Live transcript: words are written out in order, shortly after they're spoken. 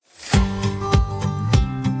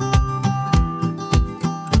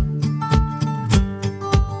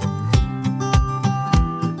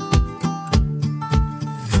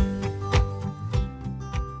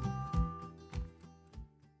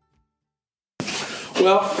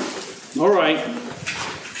Well, all right.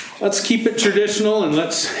 Let's keep it traditional and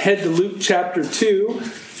let's head to Luke chapter 2. I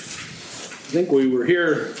think we were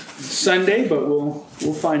here Sunday, but we'll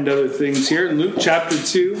find other things here. In Luke chapter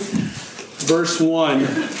 2, verse 1.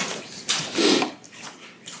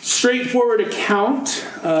 Straightforward account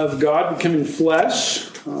of God becoming flesh,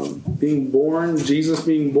 being born, Jesus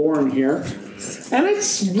being born here. And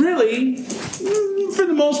it's really, for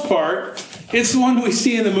the most part, it's the one we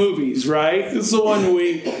see in the movies, right? It's the one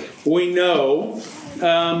we know.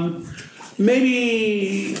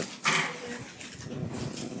 Maybe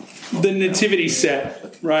the nativity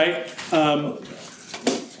set, right?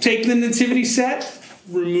 Take the nativity set,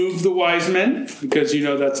 remove the wise men, because you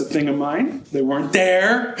know that's a thing of mine. They weren't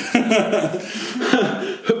there.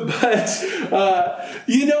 But,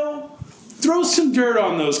 throw some dirt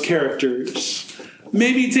on those characters.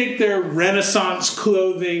 Maybe take their Renaissance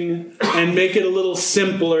clothing and make it a little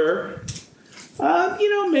simpler.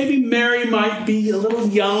 Maybe Mary might be a little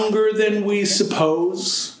younger than we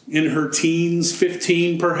suppose. In her teens,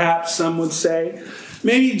 15 perhaps, some would say.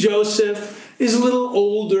 Maybe Joseph is a little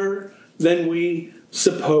older than we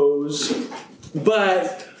suppose.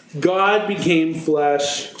 But God became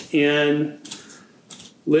flesh and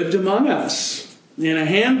lived among us. And a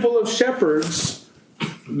handful of shepherds,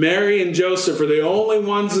 Mary and Joseph, are the only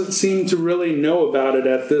ones that seem to really know about it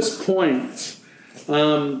at this point.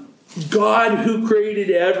 God, who created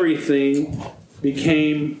everything,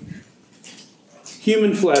 became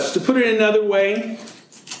human flesh. To put it another way,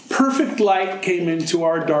 perfect light came into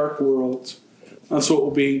our dark world. That's what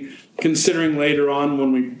we'll be considering later on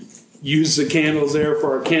when we use the candles there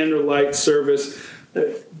for our candlelight service.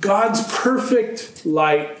 God's perfect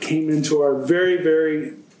light came into our very,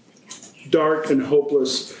 very dark and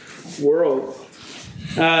hopeless world.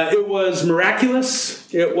 It was miraculous,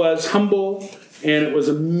 it was humble, and it was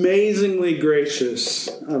amazingly gracious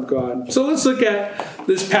of God. So let's look at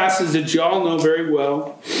this passage that you all know very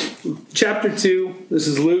well. Chapter 2, this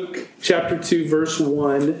is Luke chapter 2, verse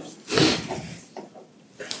 1.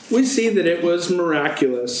 We see that it was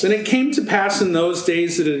miraculous. And it came to pass in those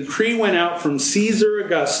days that a decree went out from Caesar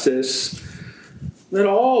Augustus that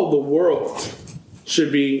all the world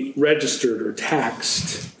should be registered or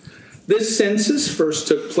taxed. This census first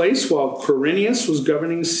took place while Quirinius was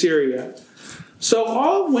governing Syria. So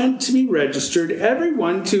all went to be registered,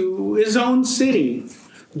 everyone to his own city.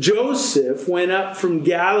 Joseph went up from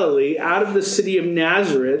Galilee out of the city of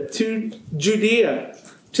Nazareth to Judea,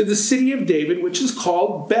 to the city of David, which is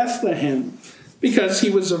called Bethlehem, because he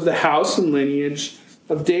was of the house and lineage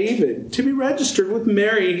of David, to be registered with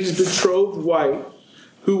Mary, his betrothed wife,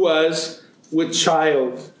 who was with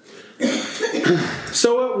child.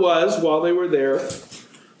 So it was, while they were there,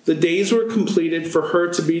 the days were completed for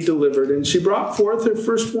her to be delivered, and she brought forth her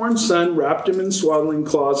firstborn son, wrapped him in swaddling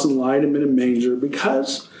cloths, and laid him in a manger,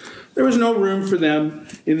 because there was no room for them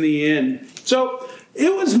in the inn. So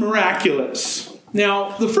it was miraculous.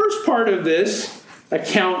 Now, the first part of this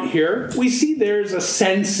account here, we see there's a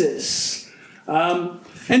census.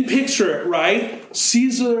 And picture it, right?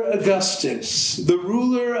 Caesar Augustus, the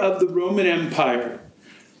ruler of the Roman Empire.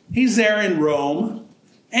 He's there in Rome.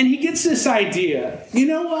 And he gets this idea, you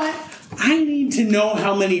know what? I need to know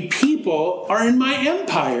how many people are in my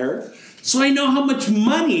empire so I know how much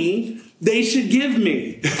money they should give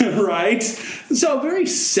me, right? So a very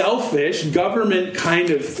selfish government kind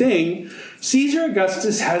of thing. Caesar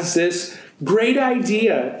Augustus has this great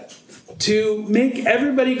idea to make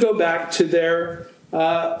everybody go back to their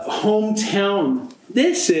hometown.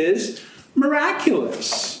 This is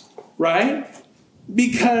miraculous, right?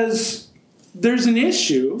 Because there's an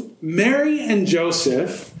issue. Mary and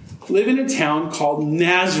Joseph live in a town called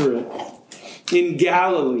Nazareth in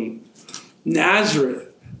Galilee.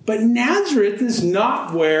 Nazareth. But Nazareth is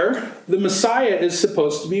not where the Messiah is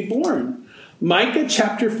supposed to be born. Micah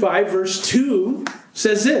chapter 5 verse 2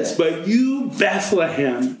 says this, "But you,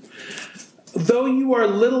 Bethlehem, though you are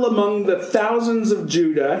little among the thousands of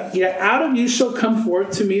Judah, yet out of you shall come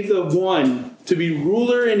forth to me the one to be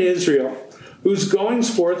ruler in Israel, whose goings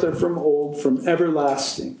forth are from old, from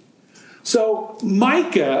everlasting." So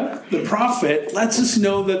Micah, the prophet, lets us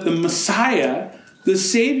know that the Messiah, the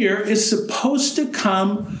Savior, is supposed to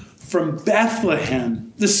come from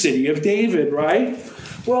Bethlehem, the city of David, right?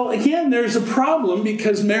 Well, again, there's a problem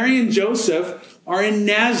because Mary and Joseph are in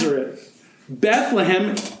Nazareth.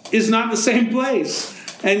 Bethlehem is not the same place.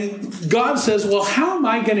 And God says, well, how am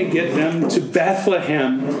I going to get them to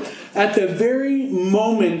Bethlehem at the very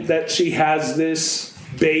moment that she has this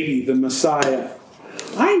baby, the Messiah?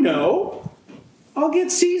 I know. I'll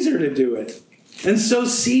get Caesar to do it. And so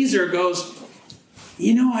Caesar goes,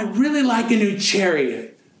 I really like a new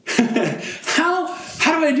chariot.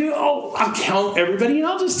 How do I do it? Oh, I'll count everybody and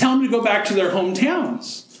I'll just tell them to go back to their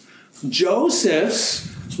hometowns.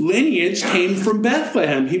 Joseph's lineage came from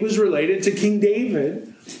Bethlehem. He was related to King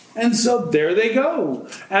David. And so there they go.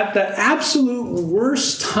 At the absolute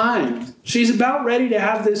worst time, she's about ready to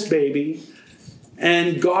have this baby.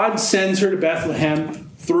 And God sends her to Bethlehem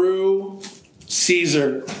through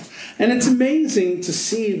Caesar. And it's amazing to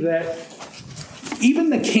see that even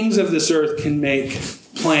the kings of this earth can make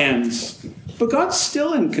plans. But God's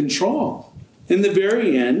still in control. In the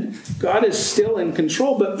very end, God is still in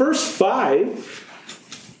control. But verse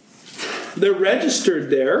 5, they're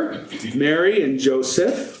registered there, Mary and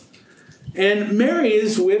Joseph. And Mary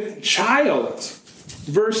is with child.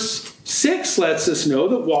 Verse 6 lets us know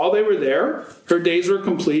that while they were there, her days were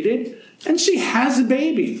completed, and she has a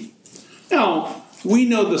baby. Now, we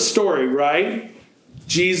know the story, right?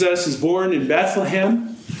 Jesus is born in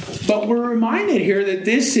Bethlehem, but we're reminded here that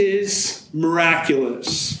this is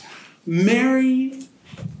miraculous. Mary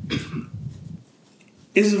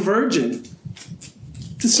is a virgin.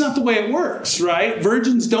 That's not the way it works, right?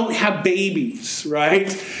 Virgins don't have babies, right?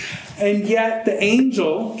 And yet the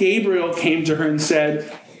angel, Gabriel, came to her and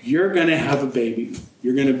said, you're going to have a baby.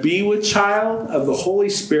 You're going to be with child of the Holy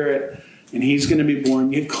Spirit, and he's going to be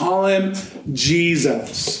born. You call him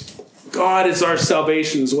Jesus. God is our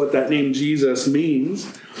salvation is what that name Jesus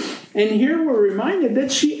means. And here we're reminded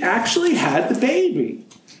that she actually had the baby.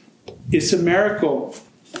 It's a miracle.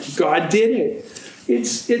 God did it.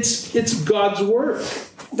 It's God's work.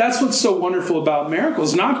 That's what's so wonderful about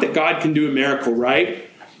miracles. Not that God can do a miracle, right?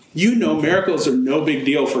 Miracles are no big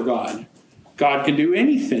deal for God. God can do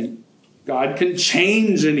anything. God can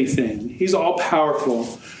change anything. He's all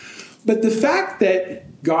powerful. But the fact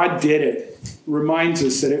that God did it reminds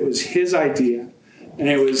us that it was his idea and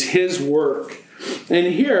it was his work. And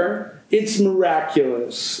here, it's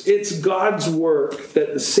miraculous. It's God's work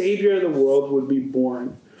that the Savior of the world would be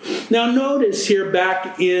born. Now notice here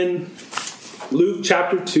back in Luke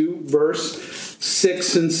chapter 2, verse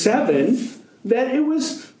 6 and 7, that it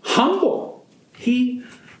was humble.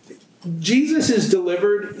 Jesus is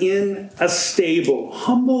delivered in a stable,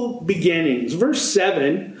 humble beginnings. Verse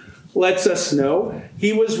 7 lets us know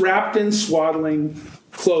he was wrapped in swaddling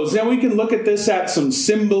clothes. Now we can look at this at some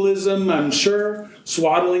symbolism, I'm sure.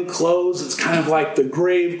 Swaddling clothes, it's kind of like the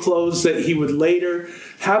grave clothes that he would later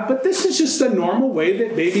have. But this is just the normal way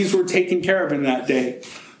that babies were taken care of in that day.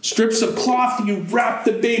 Strips of cloth, you wrap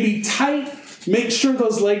the baby tight. Make sure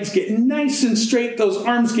those legs get nice and straight. Those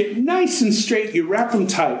arms get nice and straight. You wrap them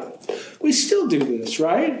tight. We still do this,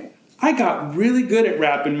 right? I got really good at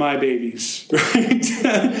wrapping my babies,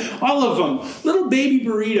 right? All of them. Little baby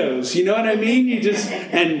burritos, you know what I mean? You just,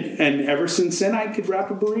 and ever since then, I could wrap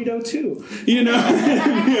a burrito too, you know?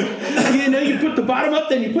 You put the bottom up,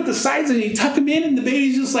 then you put the sides, and you tuck them in, and the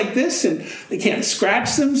baby's just like this, and they can't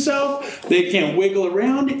scratch themselves. They can't wiggle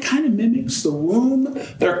around. It kind of mimics the womb.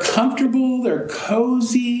 They're comfortable. They're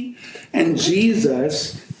cozy. And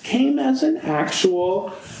Jesus came as an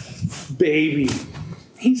actual baby.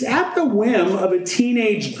 He's at the whim of a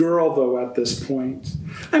teenage girl, though, at this point.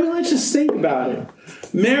 I mean, let's just think about it.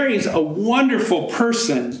 Mary's a wonderful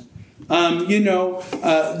person.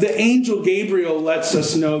 The angel Gabriel lets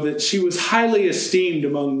us know that she was highly esteemed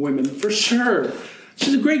among women, for sure.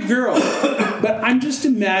 She's a great girl. But I'm just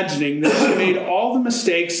imagining that she made all the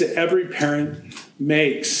mistakes that every parent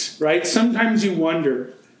makes, right? Sometimes you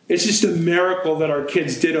wonder. It's just a miracle that our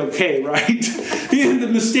kids did okay, right? The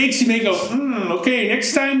mistakes you may go, okay,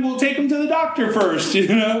 next time we'll take them to the doctor first,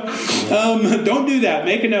 Don't do that.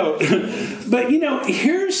 Make a note. But,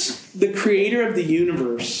 here's the creator of the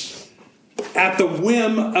universe at the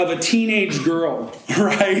whim of a teenage girl,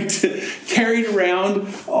 right? Carried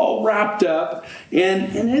around, all wrapped up.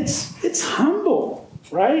 And it's humble,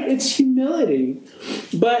 right? It's humility.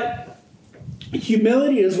 But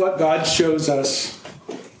humility is what God shows us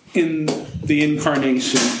in the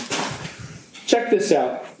incarnation. Check this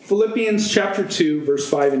out. Philippians chapter 2, verse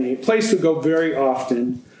 5 and 8. Place we go very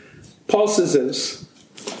often. Paul says this,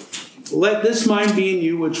 let this mind be in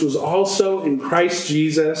you, which was also in Christ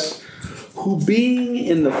Jesus, who being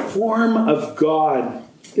in the form of God,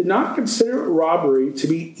 did not consider it robbery to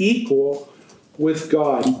be equal with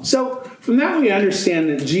God. So from that we understand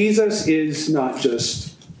that Jesus is not just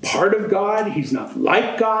part of God. He's not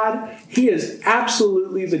like God. He is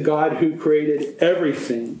absolutely the God who created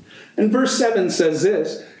everything. And verse 7 says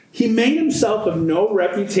this, he made himself of no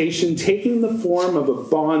reputation, taking the form of a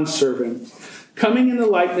bondservant, coming in the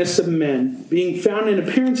likeness of men, being found in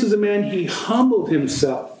appearance as a man, he humbled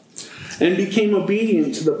himself and became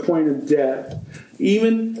obedient to the point of death,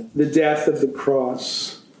 even the death of the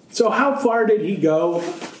cross. So how far did he go?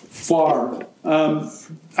 Far.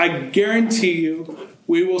 I guarantee you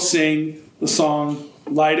we will sing the song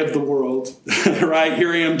Light of the World, right?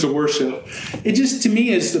 Here I am to worship. It just, to me,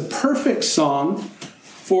 is the perfect song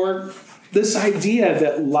for this idea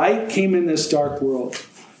that light came in this dark world.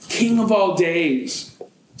 King of all days.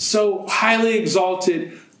 So highly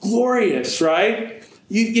exalted, glorious, right?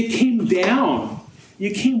 You came down.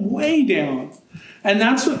 You came way down. And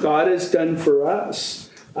that's what God has done for us.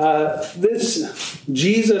 This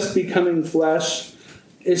Jesus becoming flesh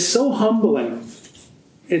is so humbling.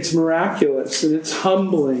 It's miraculous and it's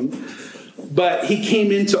humbling. But he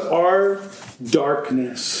came into our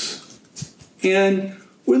darkness. And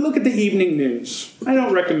we look at the evening news. I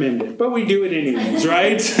don't recommend it, but we do it anyways,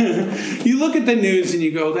 right? You look at the news and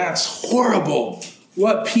you go, that's horrible.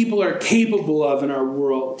 What people are capable of in our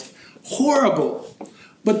world. Horrible.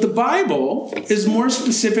 But the Bible is more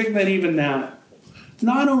specific than even that.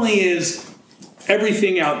 Not only is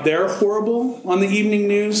everything out there horrible on the evening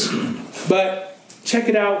news, but check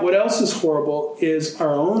it out. What else is horrible is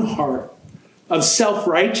our own heart of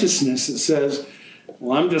self-righteousness that says,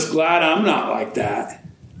 well, I'm just glad I'm not like that,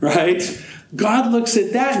 right? God looks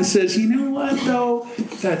at that and says, you know what, though?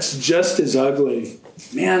 That's just as ugly.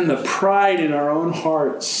 Man, the pride in our own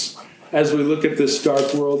hearts as we look at this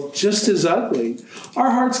dark world, just as ugly.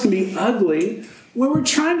 Our hearts can be ugly when we're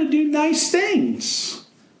trying to do nice things,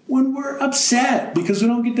 when we're upset because we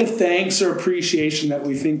don't get the thanks or appreciation that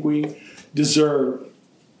we think we deserve,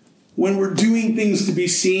 when we're doing things to be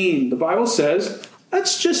seen. The Bible says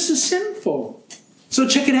that's just as sinful. So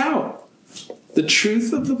check it out. The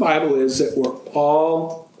truth of the Bible is that we're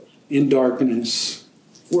all in darkness.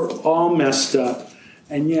 We're all messed up.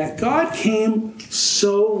 And yet God came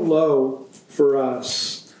so low for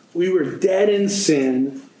us. We were dead in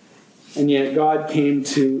sin, and yet God came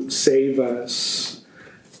to save us.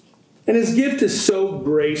 And his gift is so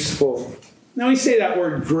graceful. Now we say that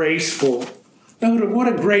word graceful. What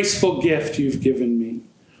a graceful gift you've given me.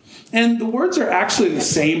 And the words are actually the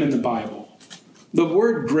same in the Bible. The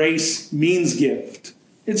word grace means gift.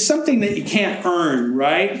 It's something that you can't earn,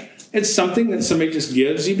 right? It's something that somebody just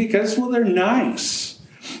gives you because, well, they're nice.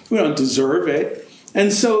 We don't deserve it.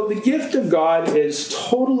 And so the gift of God is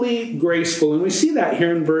totally graceful. And we see that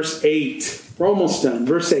here in verse 8. We're almost done.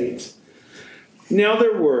 Verse 8. Now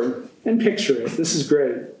there were, and picture it, this is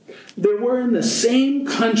great. There were in the same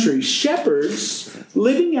country shepherds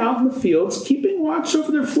living out in the fields, keeping watch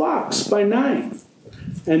over their flocks by night.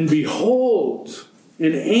 And behold,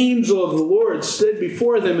 an angel of the Lord stood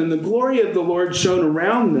before them, and the glory of the Lord shone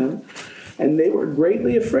around them. And they were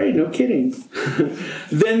greatly afraid. No kidding.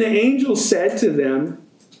 Then the angel said to them,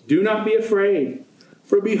 do not be afraid.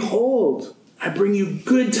 For behold, I bring you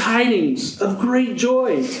good tidings of great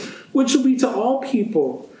joy, which will be to all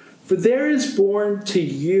people. For there is born to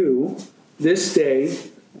you this day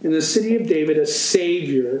in the city of David a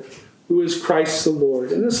Savior, who is Christ the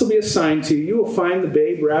Lord. And this will be a sign to you. You will find the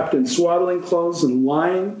babe wrapped in swaddling clothes and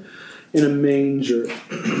lying in a manger.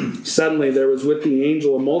 Suddenly there was with the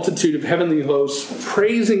angel a multitude of heavenly hosts,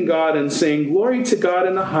 praising God and saying, glory to God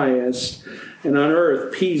in the highest, and on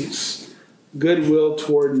earth peace, goodwill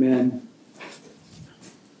toward men.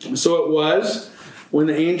 So it was, when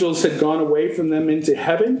the angels had gone away from them into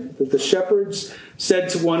heaven, that the shepherds said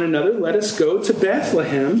to one another, let us go to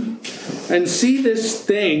Bethlehem and see this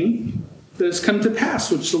thing that has come to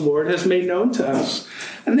pass, which the Lord has made known to us.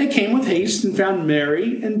 And they came with haste and found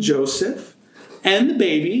Mary and Joseph and the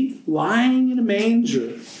baby lying in a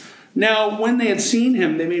manger. Now, when they had seen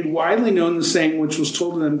him, they made widely known the saying which was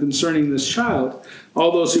told to them concerning this child.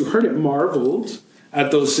 All those who heard it marveled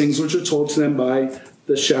at those things which were told to them by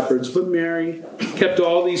the shepherds. But Mary kept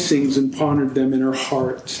all these things and pondered them in her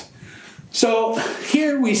heart. So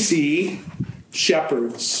here we see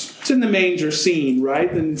shepherds. It's in the manger scene,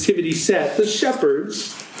 right? The nativity set. The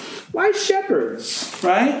shepherds. Why shepherds,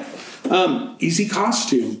 right? Easy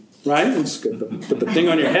costume, right? Let's put the thing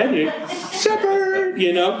on your head. Shepherd,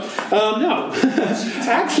 you know. No.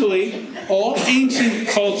 Actually, all ancient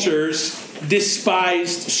cultures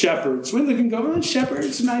despised shepherds. We look and go, oh,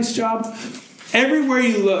 shepherds, nice job. Everywhere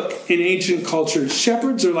you look in ancient cultures,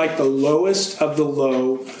 shepherds are like the lowest of the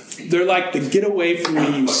low. They're like the get away from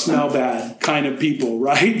me, you smell bad kind of people,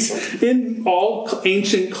 right? In all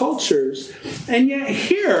ancient cultures. And yet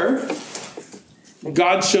here,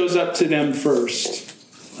 God shows up to them first.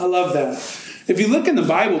 I love that. If you look in the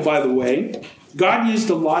Bible, by the way, God used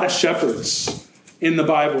a lot of shepherds in the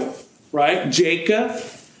Bible, right? Jacob,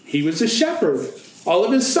 he was a shepherd. All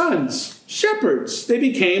of his sons, shepherds. They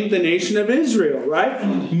became the nation of Israel,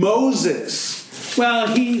 right? Moses, Well,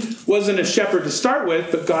 he wasn't a shepherd to start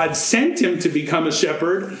with, but God sent him to become a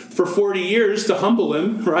shepherd for 40 years to humble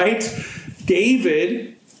him, right?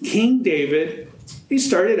 David, King David, he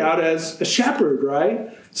started out as a shepherd, right?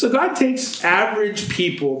 So God takes average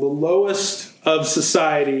people, the lowest of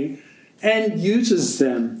society, and uses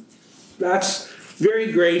them. That's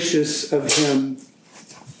very gracious of him.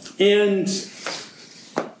 And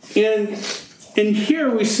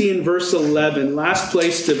here we see in verse 11, last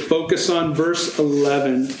place to focus on, verse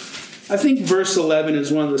 11. I think verse 11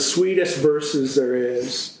 is one of the sweetest verses there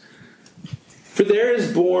is. For there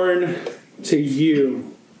is born to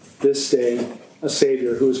you this day a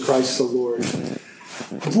Savior who is Christ the Lord.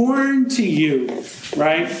 Born to you,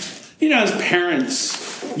 right? You know, as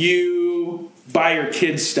parents, you buy your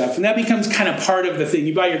kids stuff, and that becomes kind of part of the thing.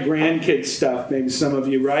 You buy your grandkids stuff, maybe some of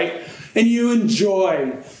you, right? And you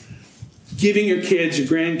enjoy giving your kids, your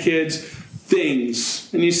grandkids,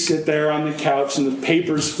 things. And you sit there on the couch and the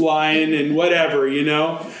paper's flying and whatever, you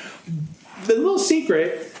know. The little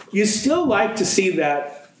secret, you still like to see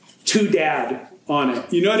that to dad on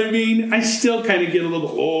it. You know what I mean? I still kind of get a little,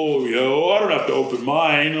 I don't have to open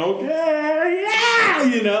mine. Okay, yeah,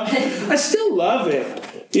 you know. I still love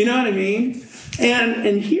it. You know what I mean?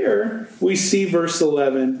 And here we see verse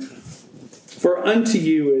 11. For unto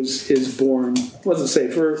you is born, what does it say?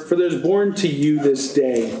 For there's born to you this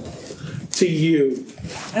day, to you.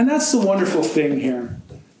 And that's the wonderful thing here.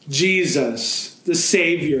 Jesus, the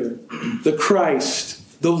Savior, the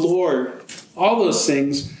Christ, the Lord, all those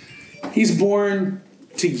things, he's born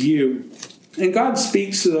to you. And God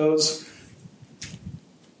speaks to those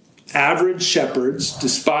average shepherds,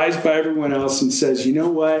 despised by everyone else, and says, you know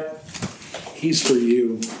what? He's for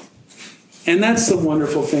you. And that's the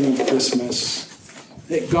wonderful thing of Christmas,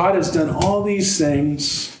 that God has done all these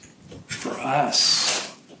things for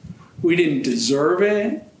us. We didn't deserve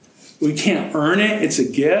it. We can't earn it. It's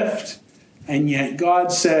a gift. And yet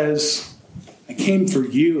God says, I came for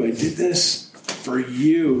you. I did this for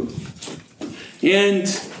you. And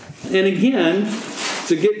again,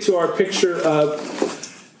 to get to our picture of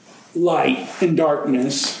light and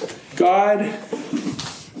darkness, God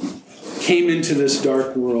came into this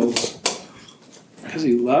dark world because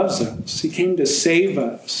he loves us. He came to save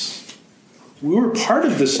us. We were part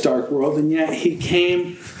of this dark world, and yet he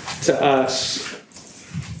came to us.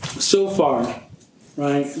 So far,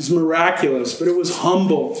 right? It was miraculous, but it was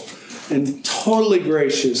humble and totally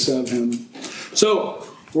gracious of him. So,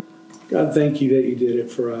 God, thank you that you did it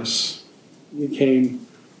for us. You came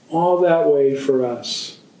all that way for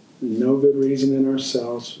us. No good reason in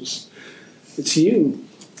ourselves. It's you.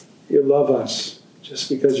 You love us just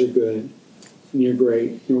because you're good. And you're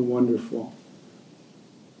great. You're wonderful.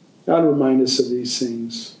 God, remind us of these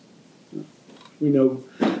things. We know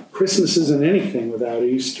Christmas isn't anything without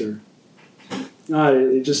Easter. God,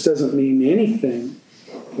 it just doesn't mean anything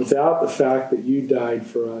without the fact that you died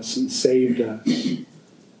for us and saved us.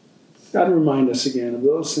 God, remind us again of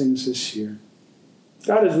those things this year.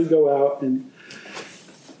 God, as we go out and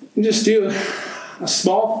just do a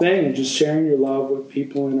small thing of just sharing your love with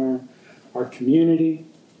people in our community,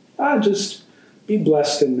 God, just be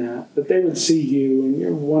blessed in that they would see you and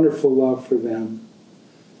your wonderful love for them.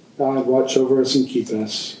 God, watch over us and keep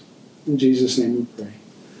us. In Jesus' name we pray.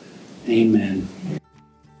 Amen.